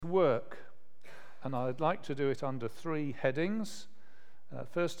and I'd like to do it under three headings.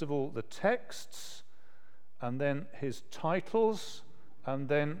 First of all, the texts, and then his titles, and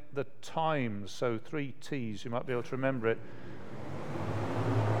then the times, so 3 T's, you might be able to remember it.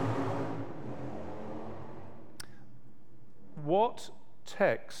 What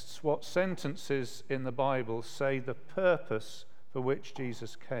texts, what sentences in the Bible say the purpose for which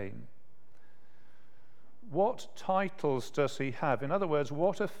Jesus came? What titles does he have? In other words,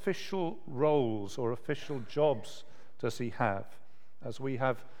 what official roles or official jobs does he have? As we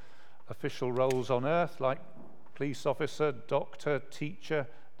have official roles on earth, like police officer, doctor, teacher,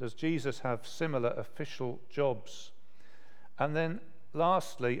 does Jesus have similar official jobs? And then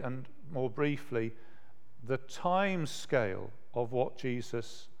lastly, and more briefly, the time scale of what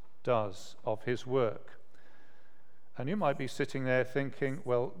Jesus does, of his work. And you might be sitting there thinking,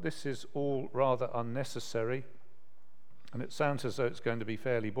 well, this is all rather unnecessary, and it sounds as though it's going to be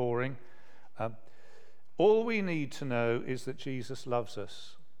fairly boring. All we need to know is that Jesus loves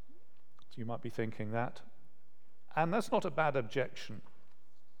us. So you might be thinking that. And that's not a bad objection.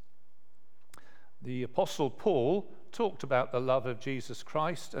 The Apostle Paul talked about the love of Jesus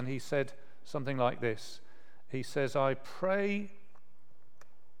Christ, and he said something like this. He says, I pray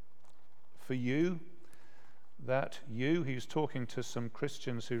for you that you, he was talking to some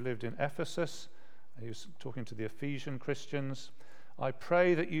Christians who lived in Ephesus, he was talking to the Ephesian Christians, I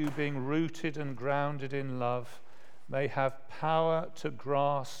pray that you, being rooted and grounded in love, may have power to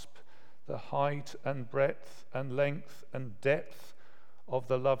grasp the height and breadth and length and depth of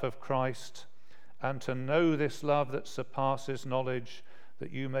the love of Christ, and to know this love that surpasses knowledge,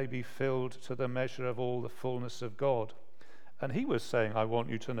 that you may be filled to the measure of all the fullness of God. And he was saying, I want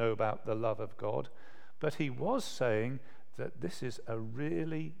you to know about the love of God, but he was saying that this is a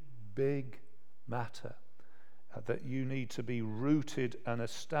really big matter, that you need to be rooted and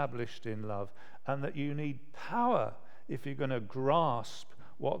established in love, and that you need power if you're going to grasp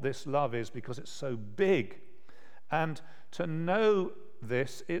what this love is, because it's so big. And to know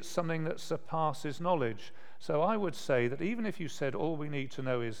this, it's something that surpasses knowledge. So I would say that even if you said all we need to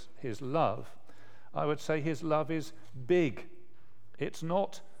know is his love, I would say his love is big. It's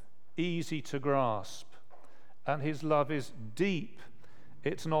not easy to grasp. And his love is deep.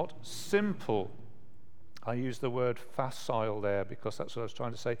 It's not simple. I use the word facile there because that's what I was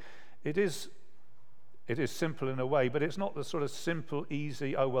trying to say. It is simple in a way, but it's not the sort of simple,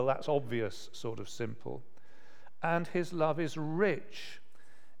 easy, oh, well, that's obvious sort of simple. And his love is rich.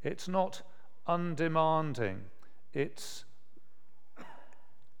 It's not undemanding. It's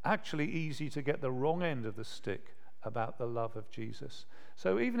actually easy to get the wrong end of the stick about the love of Jesus.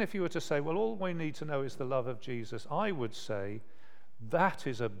 So even if you were to say, well, all we need to know is the love of Jesus, I would say that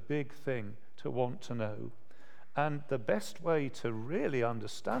is a big thing to want to know. And the best way to really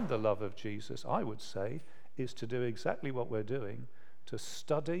understand the love of Jesus, I would say, is to do exactly what we're doing, to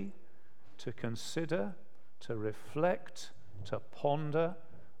study, to consider, to reflect, to ponder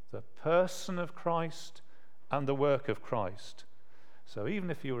the person of Christ and the work of Christ. So even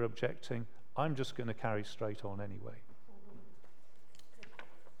if you were objecting, I'm just going to carry straight on anyway.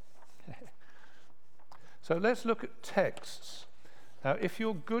 So let's look at texts. Now, if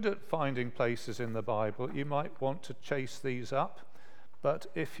you're good at finding places in the Bible, you might want to chase these up. But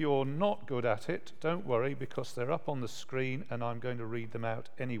if you're not good at it, don't worry, because they're up on the screen and I'm going to read them out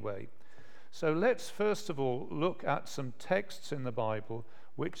anyway. So let's first of all look at some texts in the Bible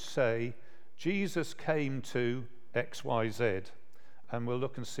which say Jesus came to XYZ, and we'll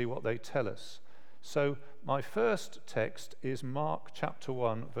look and see what they tell us. So my first text is Mark chapter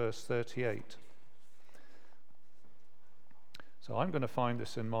 1, verse 38. So I'm going to find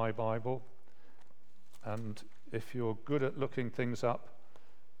this in my Bible, and if you're good at looking things up,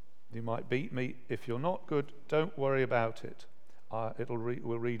 you might beat me. If you're not good, don't worry about it.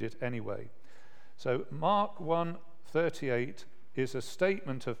 We'll read it anyway. So Mark 1:38 is a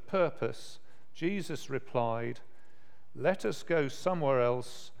statement of purpose. Jesus replied, "Let us go somewhere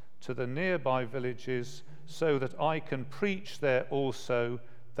else to the nearby villages so that I can preach there also.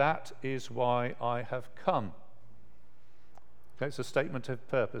 That is why I have come." Okay, it's a statement of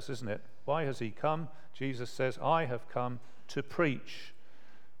purpose, isn't it? Why has he come? Jesus says, I have come to preach.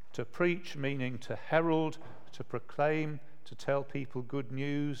 To preach meaning to herald, to proclaim, to tell people good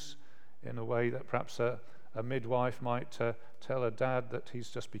news in a way that perhaps a midwife might tell a dad that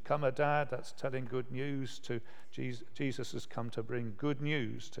he's just become a dad. That's telling good news. To Jesus has come to bring good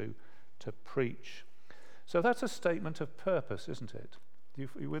news, to preach. So that's a statement of purpose, isn't it?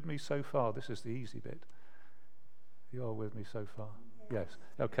 Are you with me so far? This is the easy bit. You are with me so far? Yes.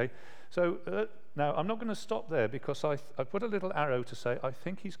 Okay. So now I'm not going to stop there because I put a little arrow to say I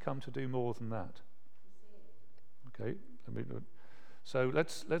think he's come to do more than that. Okay, so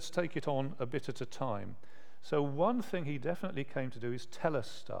let's take it on a bit at a time. So one thing he definitely came to do is tell us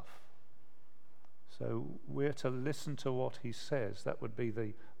stuff. So we're to listen to what he says. That would be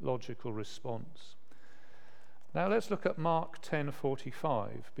the logical response. Now let's look at Mark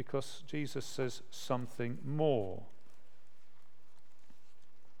 10:45, because Jesus says something more.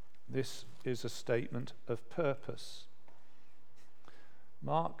 This is a statement of purpose.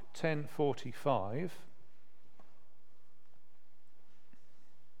 Mark 10:45.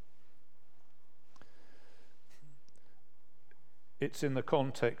 It's in the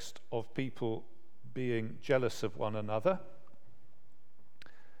context of people being jealous of one another.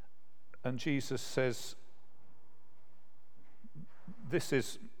 And Jesus says, this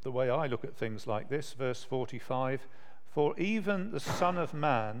is the way I look at things like this, verse 45, "For even the Son of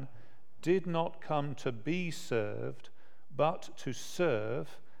Man did not come to be served, but to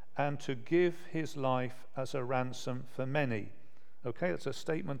serve and to give his life as a ransom for many." Okay, that's a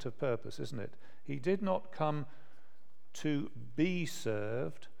statement of purpose, isn't it? He did not come to be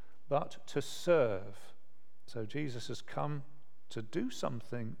served, but to serve. So Jesus has come to do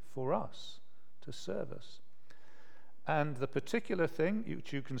something for us, to serve us. And the particular thing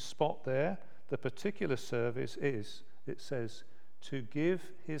which you can spot there, the particular service is, it says, to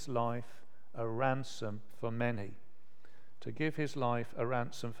give his life a ransom for many. To give his life a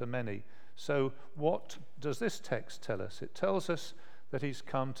ransom for many. So what does this text tell us? It tells us that he's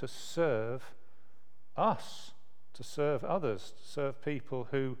come to serve us, to serve others, to serve people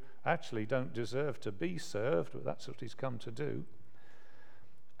who actually don't deserve to be served, but that's what he's come to do.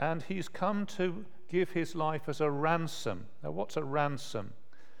 And he's come to give his life as a ransom. Now, what's a ransom?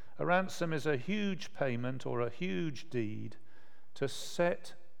 A ransom is a huge payment or a huge deed to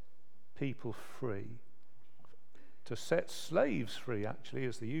set people free. To set slaves free, actually,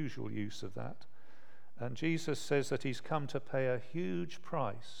 is the usual use of that. And Jesus says that he's come to pay a huge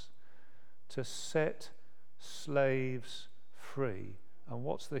price to set slaves free. And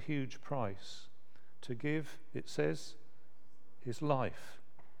what's the huge price? To give, it says, his life.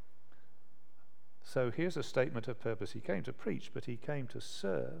 So here's a statement of purpose. He came to preach, but he came to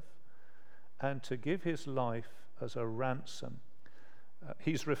serve and to give his life as a ransom.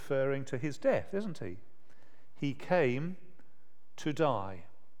 He's referring to his death, isn't he? He came to die.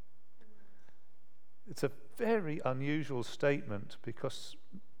 It's a very unusual statement, because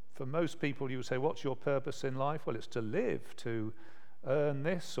for most people you would say, what's your purpose in life? Well, it's to live, to earn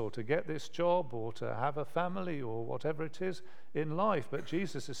this, or to get this job, or to have a family, or whatever it is in life. But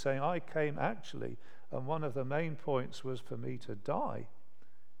Jesus is saying, I came actually, and one of the main points was for me to die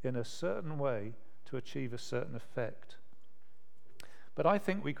in a certain way to achieve a certain effect. But I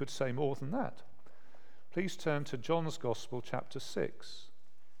think we could say more than that. Please turn to John's Gospel, chapter 6.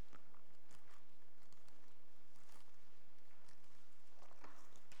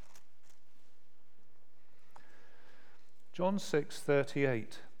 John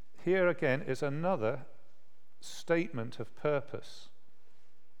 6:38. Here again is another statement of purpose.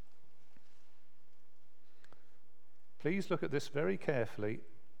 Please look at this very carefully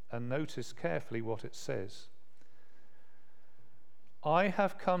and notice carefully what it says. I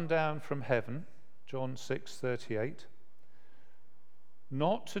have come down from heaven, John 6:38,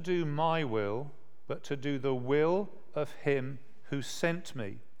 not to do my will, but to do the will of him who sent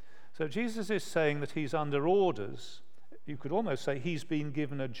me. So Jesus is saying that he's under orders. You could almost say he's been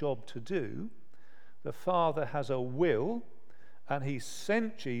given a job to do. The Father has a will, and he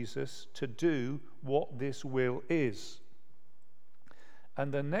sent Jesus to do what this will is.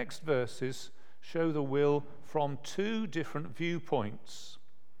 And the next verses show the will from two different viewpoints.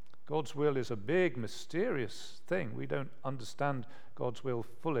 God's will is a big, mysterious thing. We don't understand God's will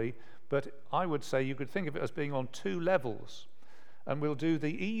fully, but I would say you could think of it as being on two levels. And we'll do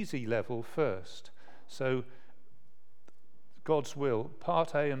the easy level first. So God's will,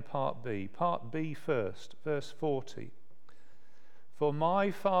 part A and part B. Part B first, verse 40. For my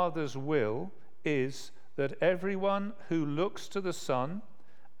Father's will is that everyone who looks to the Son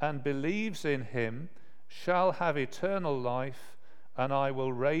and believes in him shall have eternal life, and I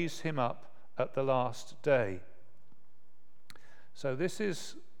will raise him up at the last day. So this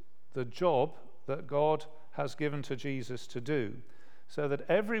is the job that God has given to Jesus to do, so that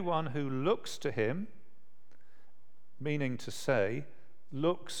everyone who looks to him, meaning to say,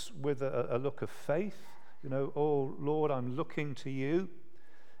 looks with a look of faith, oh Lord, I'm looking to you.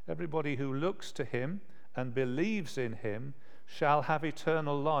 Everybody who looks to him and believes in him shall have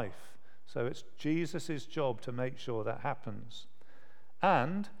eternal life. So it's Jesus' job to make sure that happens.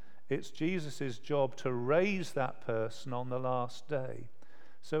 And it's Jesus' job to raise that person on the last day.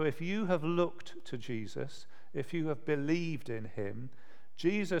 So if you have looked to Jesus, if you have believed in him,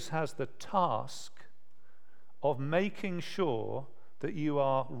 Jesus has the task of making sure that you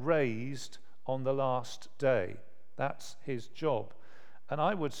are raised on the last day. That's his job. And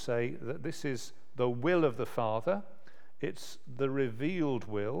I would say that this is the will of the Father. It's the revealed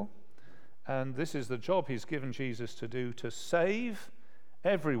will. And this is the job he's given Jesus to do, to save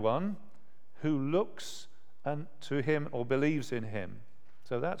everyone who looks to him or believes in him.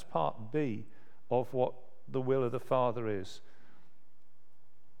 So that's part B of what the will of the Father is.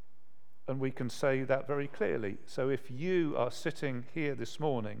 And we can say that very clearly. So if you are sitting here this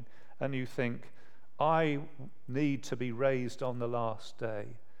morning and you think, I need to be raised on the last day,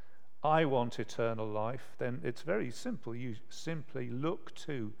 I want eternal life, then it's very simple. You simply look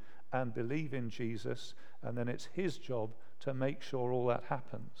to and believe in Jesus, and then it's his job to make sure all that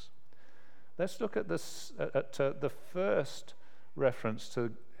happens. Let's look at this the first reference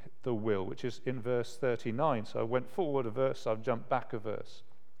to the will, which is in verse 39. So I went forward a verse, I've jumped back a verse.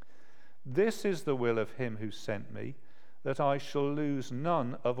 This is the will of him who sent me, that I shall lose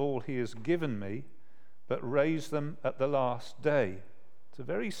none of all he has given me, but raise them at the last day. It's a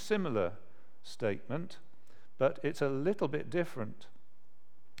very similar statement, but it's a little bit different.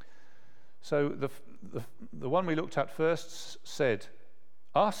 So the one we looked at first said,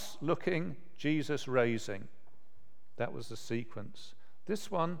 us looking, Jesus raising. That was the sequence. This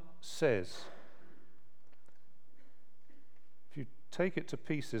one says, if you take it to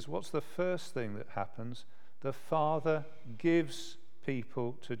pieces, what's the first thing that happens? The Father gives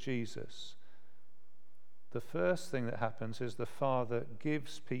people to Jesus. The first thing that happens is the Father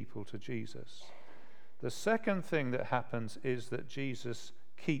gives people to Jesus. The second thing that happens is that Jesus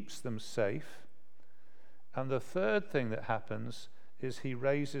keeps them safe. And the third thing that happens is he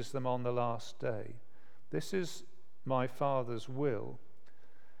raises them on the last day. This is my Father's will.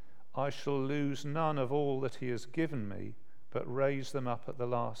 I shall lose none of all that he has given me, but raise them up at the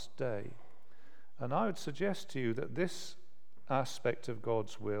last day. And I would suggest to you that this aspect of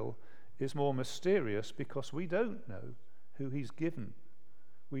God's will is more mysterious because we don't know who he's given.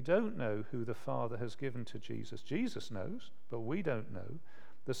 We don't know who the Father has given to Jesus. Jesus knows, but we don't know.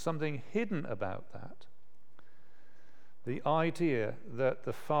 There's something hidden about that. The idea that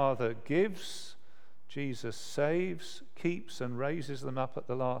the Father gives, Jesus saves, keeps, and raises them up at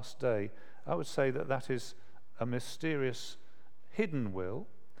the last day, I would say that that is a mysterious hidden will,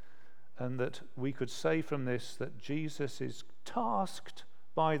 and that we could say from this that Jesus is tasked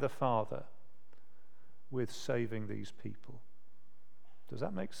by the Father with saving these people. Does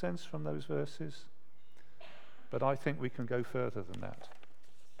that make sense from those verses? But I think we can go further than that.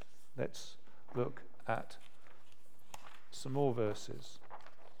 Let's look at some more verses.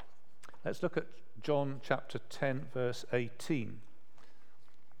 Let's look at John chapter 10, verse 18,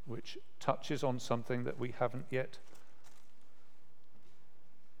 which touches on something that we haven't yet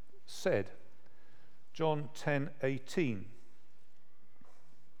said. John 10:18,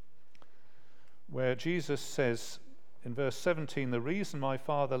 where Jesus says in verse 17, the reason my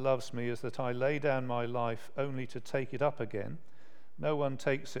Father loves me is that I lay down my life only to take it up again. No one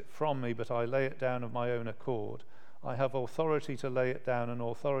takes it from me, but I lay it down of my own accord. I have authority to lay it down and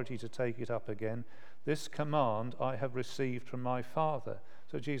authority to take it up again. This command I have received from my Father.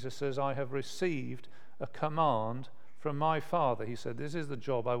 So Jesus says, I have received a command from my Father. He said, this is the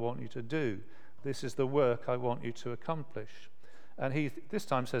job I want you to do. This is the work I want you to accomplish. And he this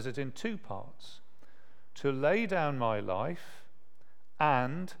time says it in two parts. To lay down my life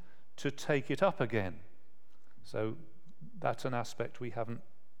and to take it up again. So that's an aspect we haven't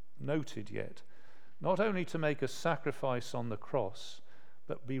noted yet. Not only to make a sacrifice on the cross,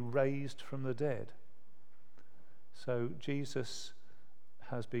 but be raised from the dead. So Jesus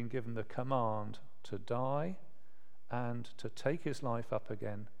has been given the command to die and to take his life up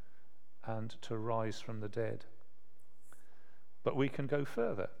again and to rise from the dead. But we can go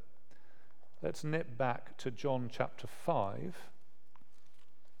further. Let's nip back to John chapter 5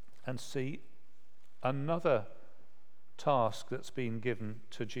 and see another task that's been given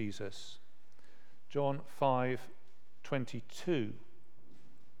to Jesus. John 5:22.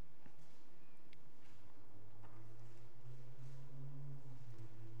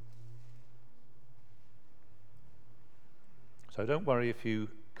 So don't worry if you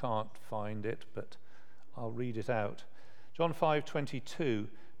can't find it, but I'll read it out. John 5:22,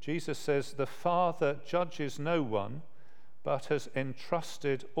 Jesus says, the Father judges no one, but has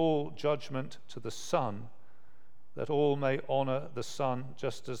entrusted all judgment to the Son, that all may honor the Son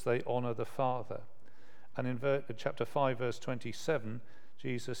just as they honor the Father. And in chapter 5, verse 27,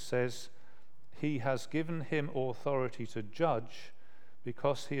 Jesus says, he has given him authority to judge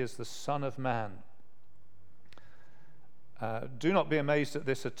because he is the Son of Man. Do not be amazed at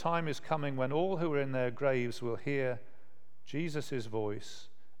this. A time is coming when all who are in their graves will hear Jesus' voice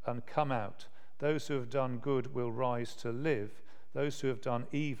and come out. Those who have done good will rise to live. Those who have done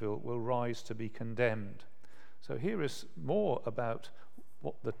evil will rise to be condemned. So here is more about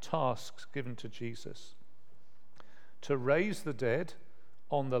what the tasks given to Jesus: to raise the dead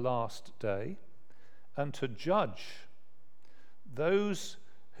on the last day, and to judge. Those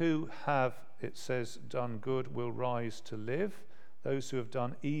who have, it says, done good will rise to live. Those who have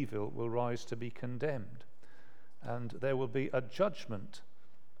done evil will rise to be condemned. And there will be a judgment,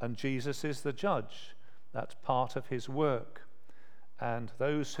 and Jesus is the judge. That's part of his work. And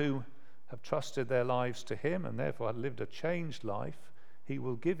those who have trusted their lives to him and therefore have lived a changed life, he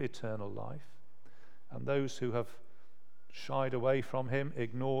will give eternal life. And those who have shied away from him,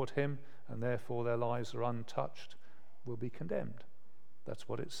 ignored him, and therefore their lives are untouched, will be condemned. That's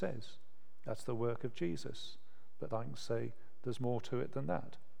what it says. That's the work of Jesus. But I can say there's more to it than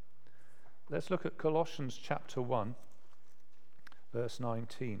that. Let's look at Colossians chapter 1, verse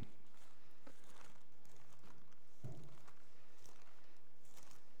 19.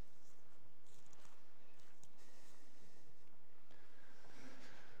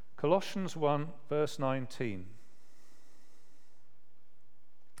 Colossians 1, verse 19.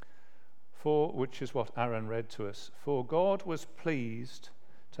 Which is what Aaron read to us. For God was pleased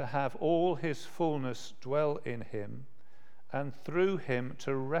to have all his fullness dwell in him, and through him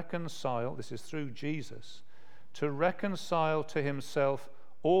to reconcile, this is through Jesus, to reconcile to himself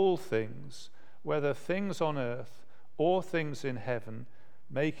all things, whether things on earth or things in heaven,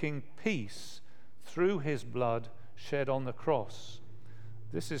 making peace through his blood shed on the cross.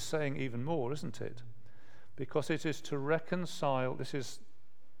 This is saying even more, isn't it? Because it is to reconcile, this is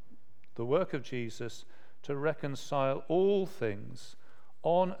the work of Jesus, to reconcile all things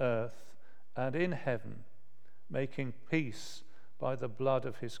on earth and in heaven, making peace by the blood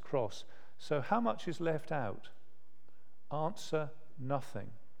of his cross. So how much is left out? Answer: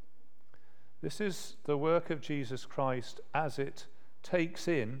 nothing. This is the work of Jesus Christ as it takes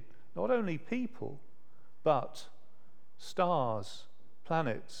in not only people, but stars,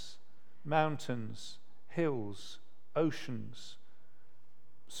 planets, mountains, hills, oceans,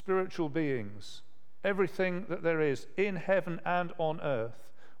 spiritual beings, everything that there is in heaven and on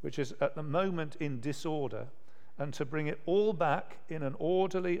earth, which is at the moment in disorder, and to bring it all back in an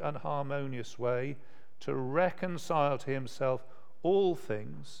orderly and harmonious way, to reconcile to himself all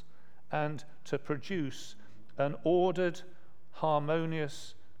things, and to produce an ordered,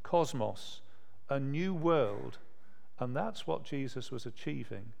 harmonious cosmos, a new world. And that's what Jesus was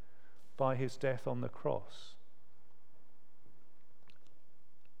achieving by his death on the cross.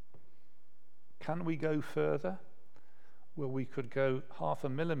 Can we go further? Well, we could go half a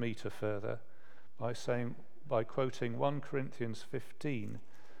millimeter further by quoting 1 Corinthians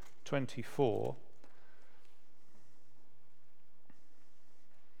 15:24,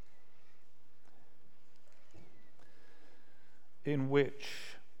 in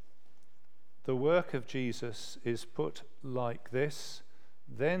which the work of Jesus is put like this: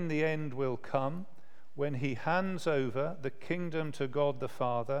 then the end will come when he hands over the kingdom to God the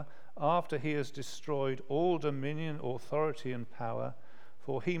Father, after he has destroyed all dominion, authority, and power,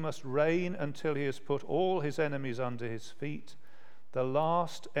 for he must reign until he has put all his enemies under his feet. The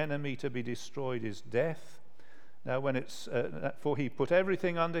last enemy to be destroyed is death. Now, when it's for he put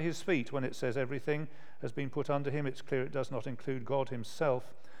everything under his feet, when it says everything has been put under him, it's clear it does not include God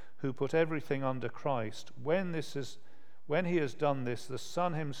himself, who put everything under Christ. When he has done this, the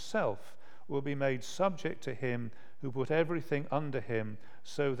Son himself will be made subject to him who put everything under him,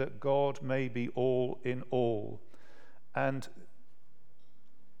 so that God may be all in all. And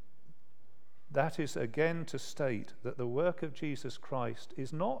that is again to state that the work of Jesus Christ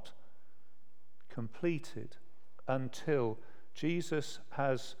is not completed until Jesus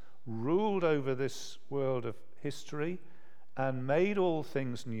has ruled over this world of history and made all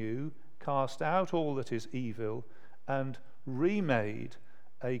things new, cast out all that is evil, and remade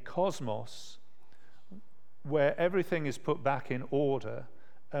a cosmos where everything is put back in order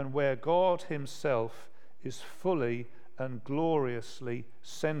and where God himself is fully and gloriously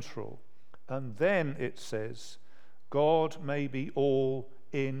central. And then it says, God may be all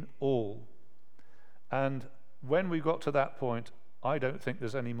in all. And when we got to that point, I don't think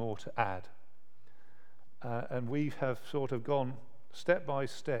there's any more to add. And we have sort of gone step by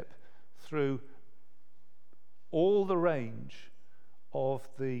step through all the range of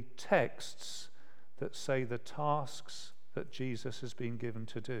the texts that say the tasks that Jesus has been given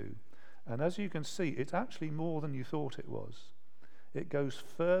to do. And as you can see, it's actually more than you thought it was. It goes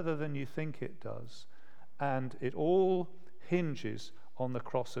further than you think it does, and it all hinges on the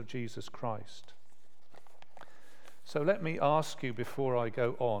cross of Jesus Christ. So let me ask you before I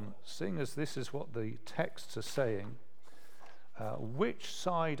go on, seeing as this is what the texts are saying, which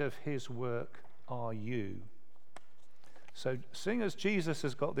side of his work are you? So seeing as Jesus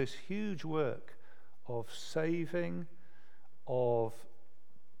has got this huge work of saving, of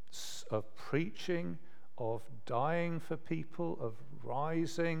preaching, of dying for people, of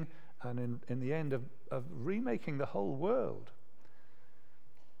rising, and in the end of remaking the whole world,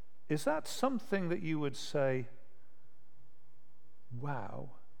 is that something that you would say, wow,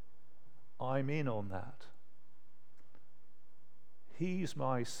 I'm in on that? He's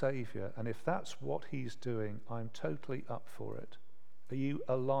my Saviour, and if that's what he's doing, I'm totally up for it. Are you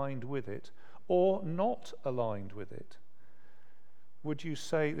aligned with it or not aligned with it? Would you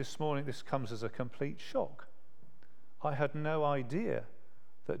say this morning this comes as a complete shock? I had no idea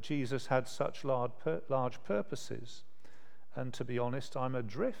that Jesus had such large purposes. And to be honest, I'm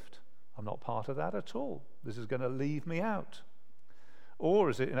adrift. I'm not part of that at all. This is going to leave me out.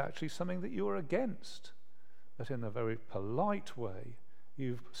 Or is it actually something that you're against? That in a very polite way,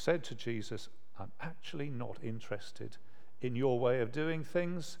 you've said to Jesus, I'm actually not interested in your way of doing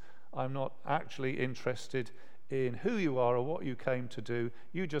things. I'm not actually interested in who you are or what you came to do.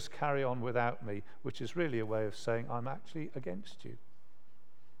 You just carry on without me, which is really a way of saying I'm actually against you.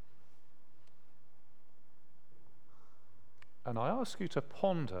 And I ask you to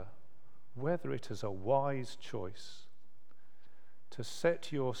ponder whether it is a wise choice to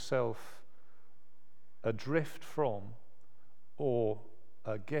set yourself adrift from or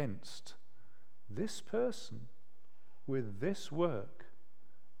against this person with this work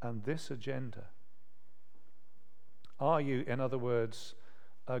and this agenda. Are you, in other words,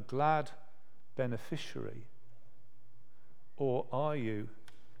 a glad beneficiary, or are you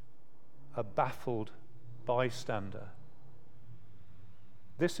a baffled bystander?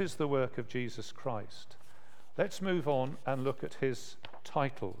 This is the work of Jesus Christ. Let's move on and look at his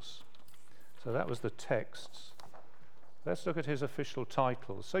titles. So that was the texts. Let's look at his official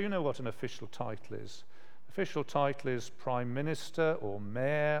titles. So you know what an official title is. Official title is Prime Minister or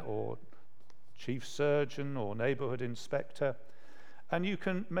Mayor or Chief Surgeon or Neighbourhood Inspector. And you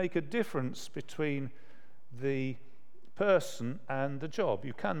can make a difference between the person and the job.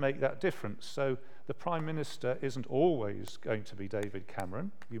 You can make that difference. So the Prime Minister isn't always going to be David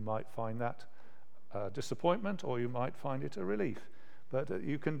Cameron. You might find that a disappointment, or you might find it a relief. But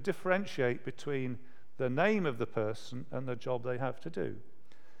you can differentiate between the name of the person and the job they have to do.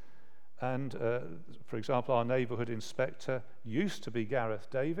 And, for example, our neighbourhood inspector used to be Gareth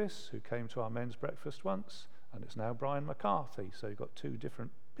Davis, who came to our men's breakfast once, and it's now Brian McCarthy. So you've got two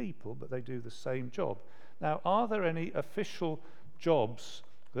different people, but they do the same job. Now, are there any official jobs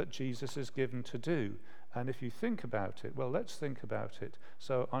that Jesus is given to do? And if you think about it, well, let's think about it.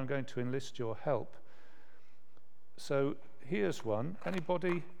 So I'm going to enlist your help. So here's one.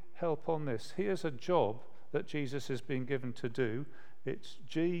 Anybody help on this? Here's a job that Jesus has been given to do. It's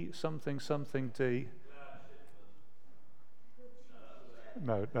G something something D.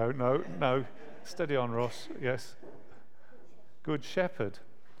 No. Steady on, Ross. Yes. Good shepherd.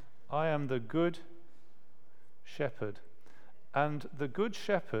 I am the good shepherd. And the good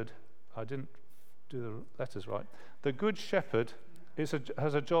shepherd, I didn't do the letters right. The good shepherd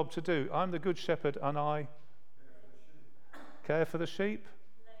has a job to do. I'm the good shepherd and I care for the sheep.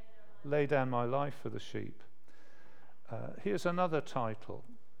 Lay down my life for the sheep. Here's another title.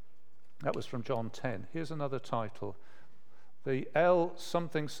 That was from John 10. Here's another title. The L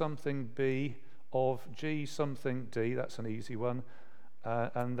something something B of G something D. That's an easy one.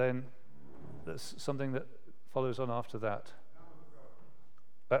 And then there's something that follows on after that.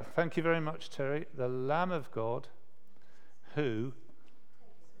 Thank you very much, Terry. The Lamb of God who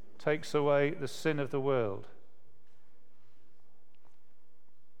takes away the sin of the world.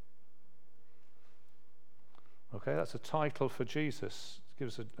 Okay, that's a title for Jesus. It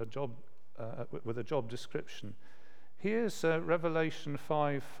gives a job with a job description. Here's Revelation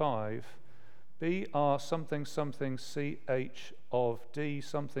 5:5. BR something something CH of D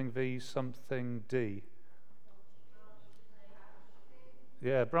something V something D.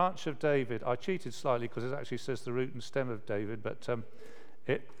 Yeah, branch of David. I cheated slightly because it actually says the root and stem of David, but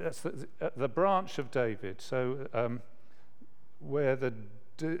that's the branch of David. So where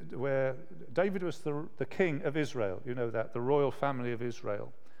David was the king of Israel, you know that, the royal family of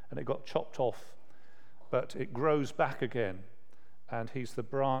Israel, and it got chopped off, but it grows back again, and he's the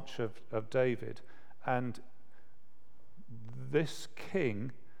branch of David. And this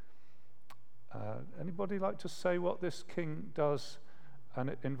king Anybody like to say what this king does? And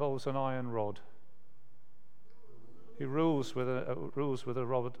it involves an iron rod. He rules with a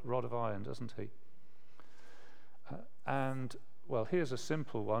rod of iron, doesn't he? And well, here's a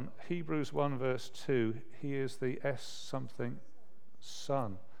simple one. Hebrews 1 verse 2. He is the something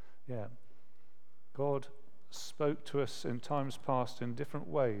Son. Yeah. God spoke to us in times past in different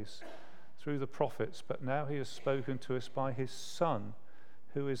ways through the prophets, but now he has spoken to us by his Son,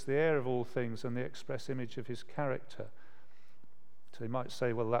 who is the heir of all things and the express image of his character. So you might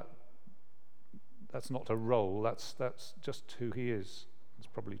say, well, that's not a role, that's just who he is. That's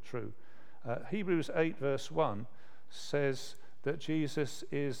probably true. Hebrews 8 verse 1 says that Jesus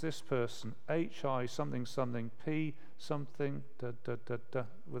is this person, H-I something something, P something,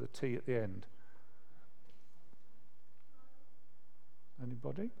 with a T at the end.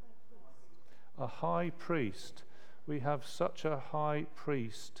 Anybody? A high priest. We have such a high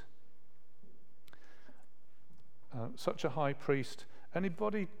priest.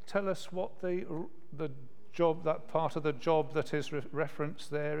 Anybody tell us what the job, that part of the job that is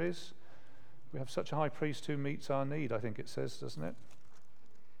referenced there is? We have such a high priest who meets our need, I think it says, doesn't it?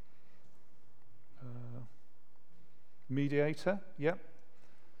 Mediator, yep.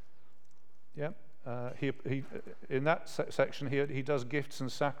 Yep. He in that section here, he does gifts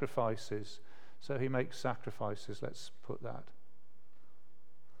and sacrifices. So he makes sacrifices, let's put that.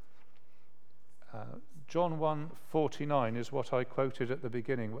 John 1:49 is what I quoted at the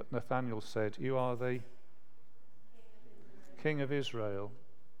beginning, what Nathaniel said. You are the King of Israel.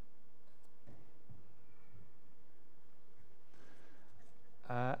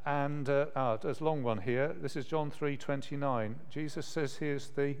 There's a long one here. This is John 3:29. Jesus says he is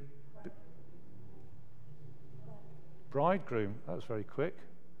the bridegroom. That was very quick.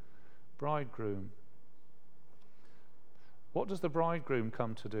 Bridegroom. What does the bridegroom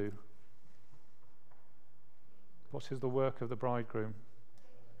come to do? What is the work of the bridegroom?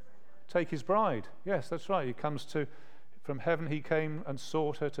 Take his bride. Yes, that's right. He comes from heaven he came and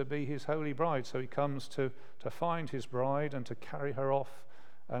sought her to be his holy bride. So he comes to find his bride and to carry her off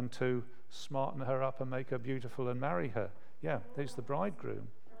and to smarten her up and make her beautiful and marry her. Yeah, he's the bridegroom.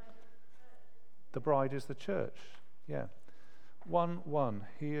 The bride is the church. Yeah. 1:1.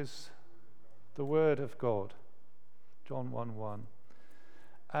 He is the Word of God. John 1:1.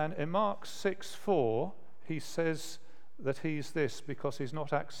 And in Mark 6:4, he says that he's this because he's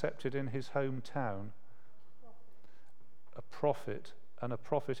not accepted in his hometown. A prophet, and a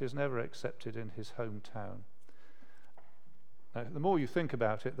prophet is never accepted in his hometown. Now, the more you think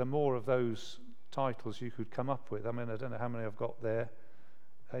about it, the more of those titles you could come up with. I mean, I don't know how many I've got there.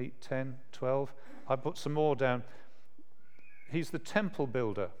 8, 10, 12. I put some more down. He's the temple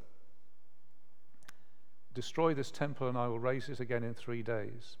builder. Destroy this temple and I will raise it again in 3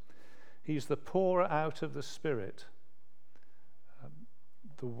 days. He's the pourer out of the Spirit.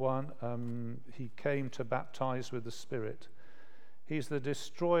 The one he came to baptize with the Spirit. He's the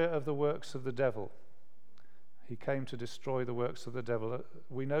destroyer of the works of the devil. He came to destroy the works of the devil.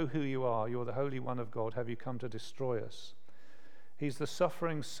 We know who you are. You're the Holy One of God. Have you come to destroy us? He's the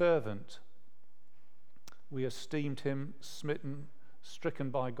suffering servant. We esteemed him smitten, stricken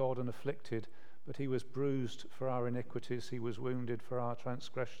by God and afflicted, but he was bruised for our iniquities. He was wounded for our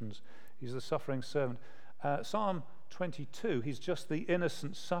transgressions. He's the suffering servant. Psalm 22, he's just the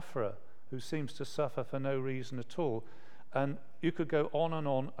innocent sufferer who seems to suffer for no reason at all. And you could go on and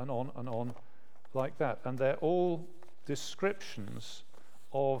on and on and on like that. And they're all descriptions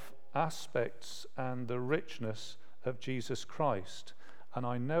of aspects and the richness of Jesus Christ. And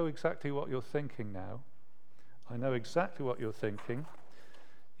I know exactly what you're thinking now. I know exactly what you're thinking.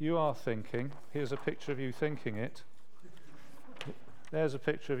 You are thinking, here's a picture of you thinking it. There's a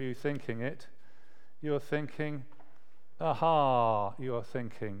picture of you thinking it. You're thinking, aha, you're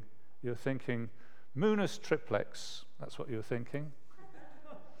thinking Munus triplex. That's what you're thinking.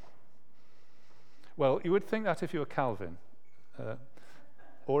 Well, you would think that if you were Calvin,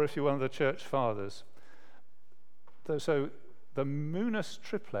 or if you're one of the church fathers. So the Munus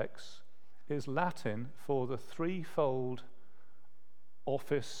triplex is Latin for the threefold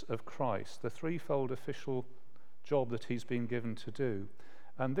office of Christ, the threefold official job that he's been given to do.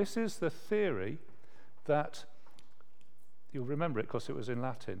 And this is the theory that, you'll remember it because it was in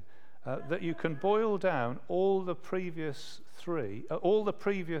Latin, that you can boil down all the previous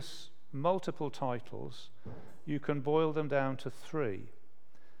multiple titles, you can boil them down to 3.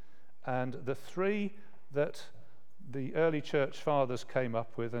 And the 3 that the early church fathers came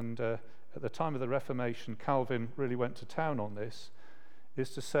up with, and at the time of the Reformation, Calvin really went to town on this,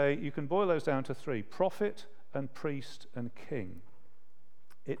 is to say you can boil those down to 3: prophet and priest and king.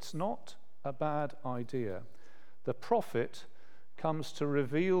 It's not a bad idea. The prophet comes to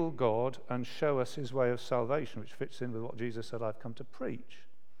reveal God and show us his way of salvation, which fits in with what Jesus said, I've come to preach.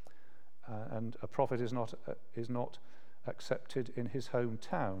 And a prophet is not accepted in his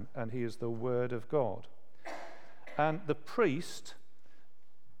hometown, and he is the word of God. And the priest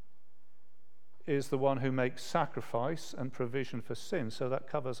is the one who makes sacrifice and provision for sin, so that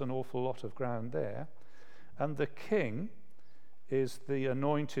covers an awful lot of ground there. And the king is the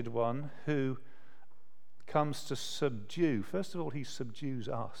anointed one who comes to subdue. First of all, he subdues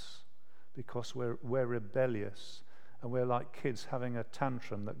us because we're rebellious, and we're like kids having a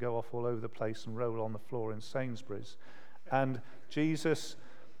tantrum that go off all over the place and roll on the floor in Sainsbury's. And Jesus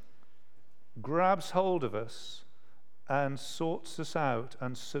grabs hold of us and sorts us out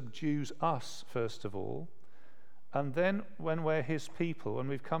and subdues us, first of all. And then when we're his people, when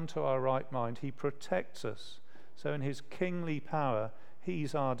we've come to our right mind, he protects us. So in his kingly power,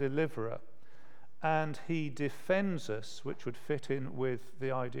 he's our deliverer. And he defends us, which would fit in with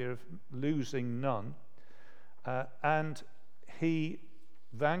the idea of losing none. And he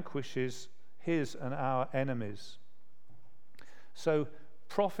vanquishes his and our enemies. So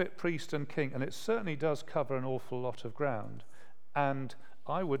prophet, priest, and king, and it certainly does cover an awful lot of ground. And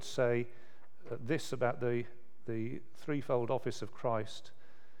I would say this about the threefold office of Christ.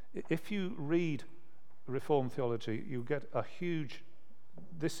 If you read Reformed theology, you get a huge,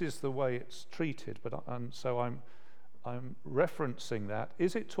 this is the way it's treated, so I'm referencing that.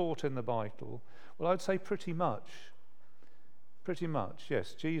 Is it taught in the Bible? Well, I'd say pretty much. Pretty much,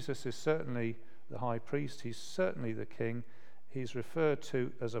 yes. Jesus is certainly the high priest. He's certainly the king. He's referred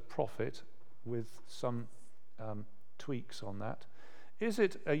to as a prophet with some tweaks on that. Is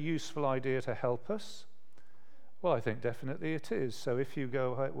it a useful idea to help us? Well, I think definitely it is. So if you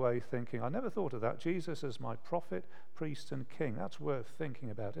go away thinking, I never thought of that, Jesus as my prophet, priest, and king, that's worth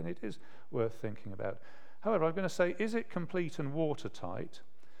thinking about, and it is worth thinking about. However, I'm going to say, is it complete and watertight?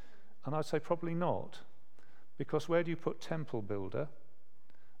 And I'd say probably not, because where do you put temple builder?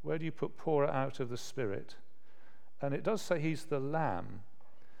 Where do you put pourer out of the Spirit? And it does say he's the lamb.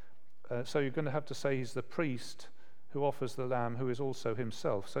 So you're going to have to say he's the priest who offers the lamb, who is also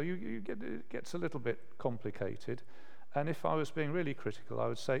himself. So it gets a little bit complicated. And if I was being really critical, I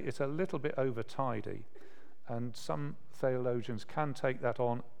would say it's a little bit over-tidy. And some theologians can take that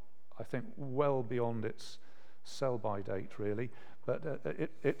on, I think, well beyond its sell-by date, really. But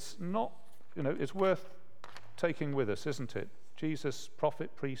it's not, it's worth taking with us, isn't it? Jesus,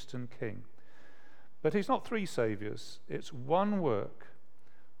 prophet, priest, and king. But he's not three saviours. It's one work,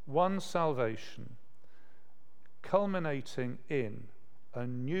 one salvation, culminating in a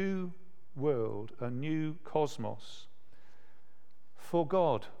new world, a new cosmos for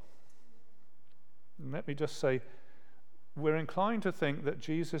God. And let me just say, we're inclined to think that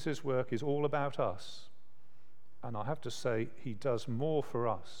Jesus' work is all about us. And I have to say, he does more for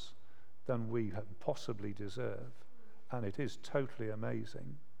us than we possibly deserve. And it is totally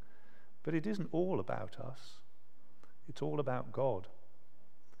amazing. But it isn't all about us. It's all about God.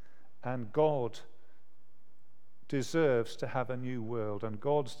 And God deserves to have a new world, and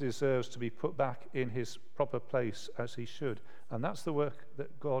God deserves to be put back in his proper place as he should. And that's the work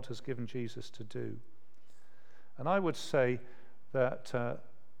that God has given Jesus to do. And I would say that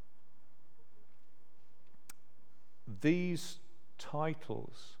these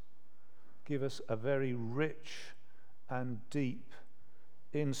titles give us a very rich and deep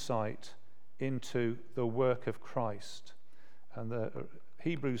insight into the work of Christ. And the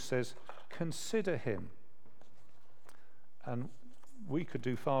Hebrews says, consider him. And we could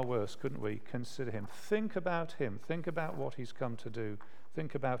do far worse, couldn't we? Consider him. Think about him. Think about what he's come to do.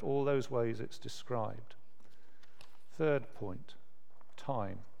 Think about all those ways it's described. Third point,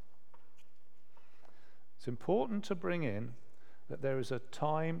 time. It's important to bring in that there is a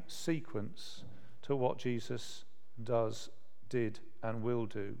time sequence to what Jesus does, did, and will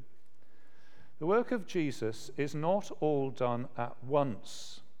do. The work of Jesus is not all done at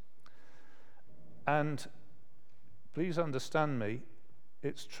once. And please understand me,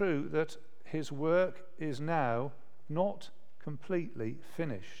 it's true that his work is now not completely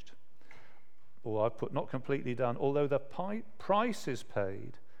finished. Or I've put not completely done, although the price is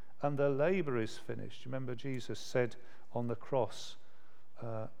paid and the labor is finished. Remember, Jesus said on the cross,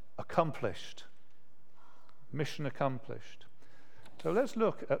 accomplished, mission accomplished. So let's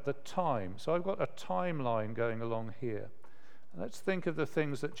look at the time. So I've got a timeline going along here. Let's think of the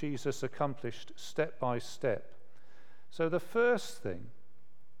things that Jesus accomplished step by step. So the first thing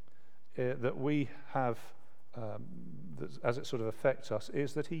that we have, as it sort of affects us,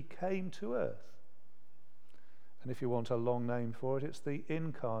 is that he came to earth. And if you want a long name for it, it's the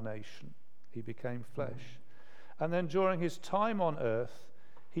incarnation. He became flesh. And then during his time on earth,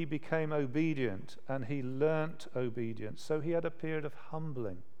 he became obedient and he learnt obedience. So he had a period of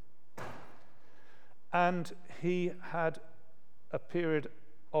humbling. And he had a period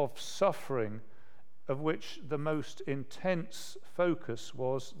of suffering, of which the most intense focus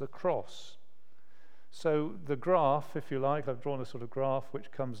was the cross. So the graph, if you like, I've drawn a sort of graph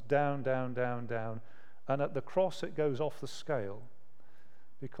which comes down, down, down, down, and at the cross it goes off the scale,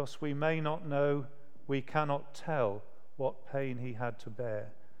 because we may not know, we cannot tell what pain he had to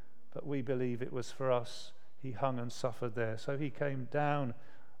bear, but we believe it was for us. He hung and suffered there. So he came down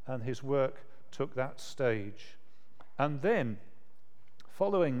and his work took that stage. And then,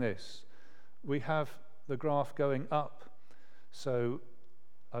 following this, we have the graph going up. So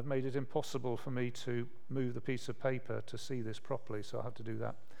I've made it impossible for me to move the piece of paper to see this properly, so I'll have to do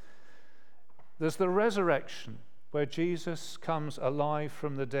that. There's the resurrection, where Jesus comes alive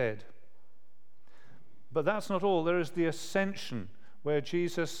from the dead. But that's not all. There is the ascension, where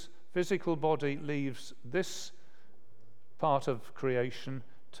Jesus' physical body leaves this part of creation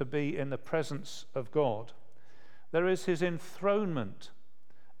to be in the presence of God. There is his enthronement,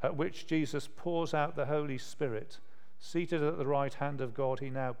 at which Jesus pours out the Holy Spirit. Seated at the right hand of God, he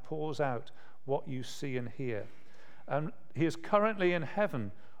now pours out what you see and hear. And he is currently in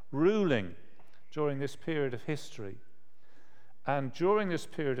heaven, ruling during this period of history. And during this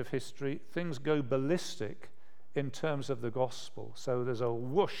period of history, things go ballistic in terms of the gospel. So there's a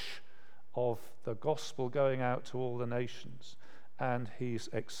whoosh of the gospel going out to all the nations, and he's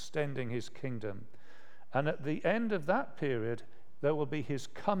extending his kingdom. And at the end of that period, there will be his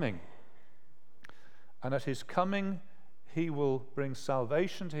coming. And at his coming, he will bring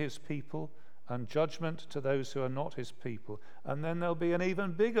salvation to his people and judgment to those who are not his people. And then there'll be an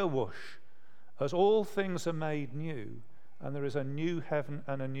even bigger whoosh, as all things are made new, and there is a new heaven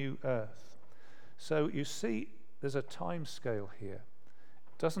and a new earth. So you see, there's a time scale here.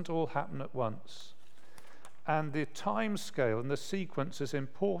 It doesn't all happen at once. And the time scale and the sequence is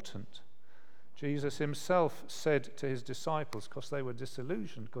important. Jesus himself said to his disciples, because they were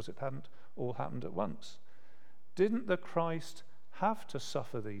disillusioned because it hadn't all happened at once, didn't the Christ have to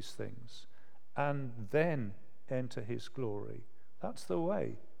suffer these things and then enter his glory? That's the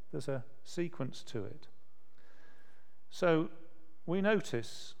way. There's a sequence to it. So we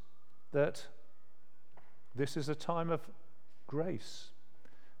notice that this is a time of grace.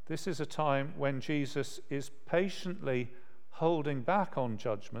 This is a time when Jesus is patiently holding back on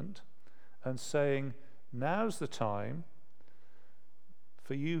judgment and saying, now's the time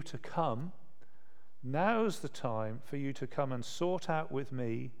for you to come. Now's the time for you to come and sort out with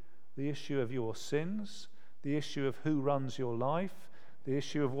me the issue of your sins, the issue of who runs your life, the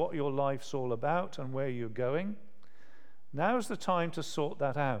issue of what your life's all about and where you're going. Now's the time to sort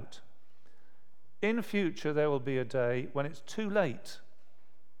that out. In future, there will be a day when it's too late.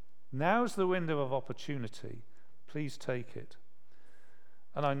 Now's the window of opportunity. Please take it.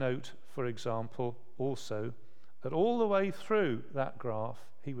 And I note, for example, also, that all the way through that graph,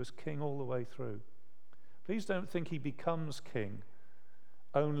 he was king all the way through. Please don't think he becomes king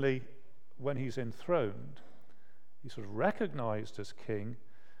only when he's enthroned. He's sort of recognized as king,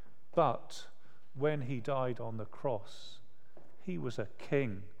 but when he died on the cross, he was a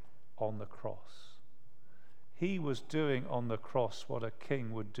king on the cross. He was doing on the cross what a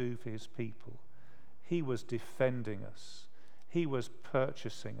king would do for his people. He was defending us. He was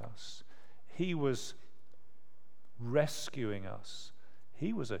purchasing us. He was rescuing us.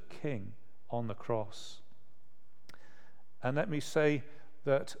 He was a king on the cross. And let me say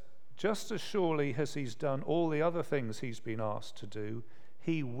that just as surely as he's done all the other things he's been asked to do,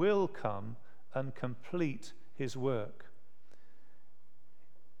 he will come and complete his work.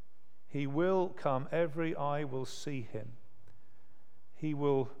 He will come, every eye will see him. He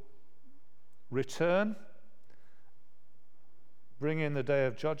will return, bring in the day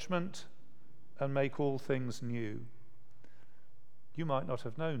of judgment, and make all things new. You might not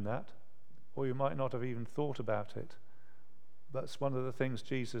have known that, or you might not have even thought about it. That's one of the things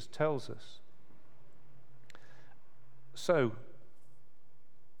Jesus tells us. So,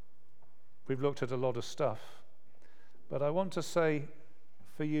 we've looked at a lot of stuff, but I want to say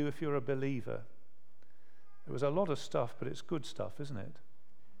for you, if you're a believer, there was a lot of stuff, but it's good stuff, isn't it?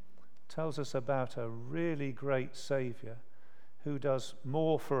 It tells us about a really great Saviour who does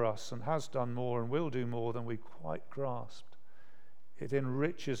more for us and has done more and will do more than we quite grasped. It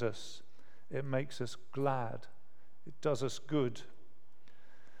enriches us. It makes us glad. It does us good.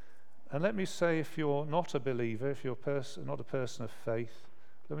 And let me say, if you're not a believer, if you're not a person of faith,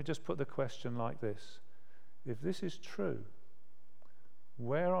 let me just put the question like this. If this is true,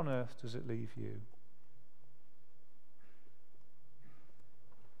 Where on earth does it leave you?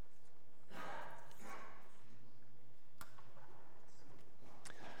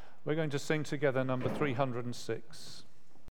 We're going to sing together number 306.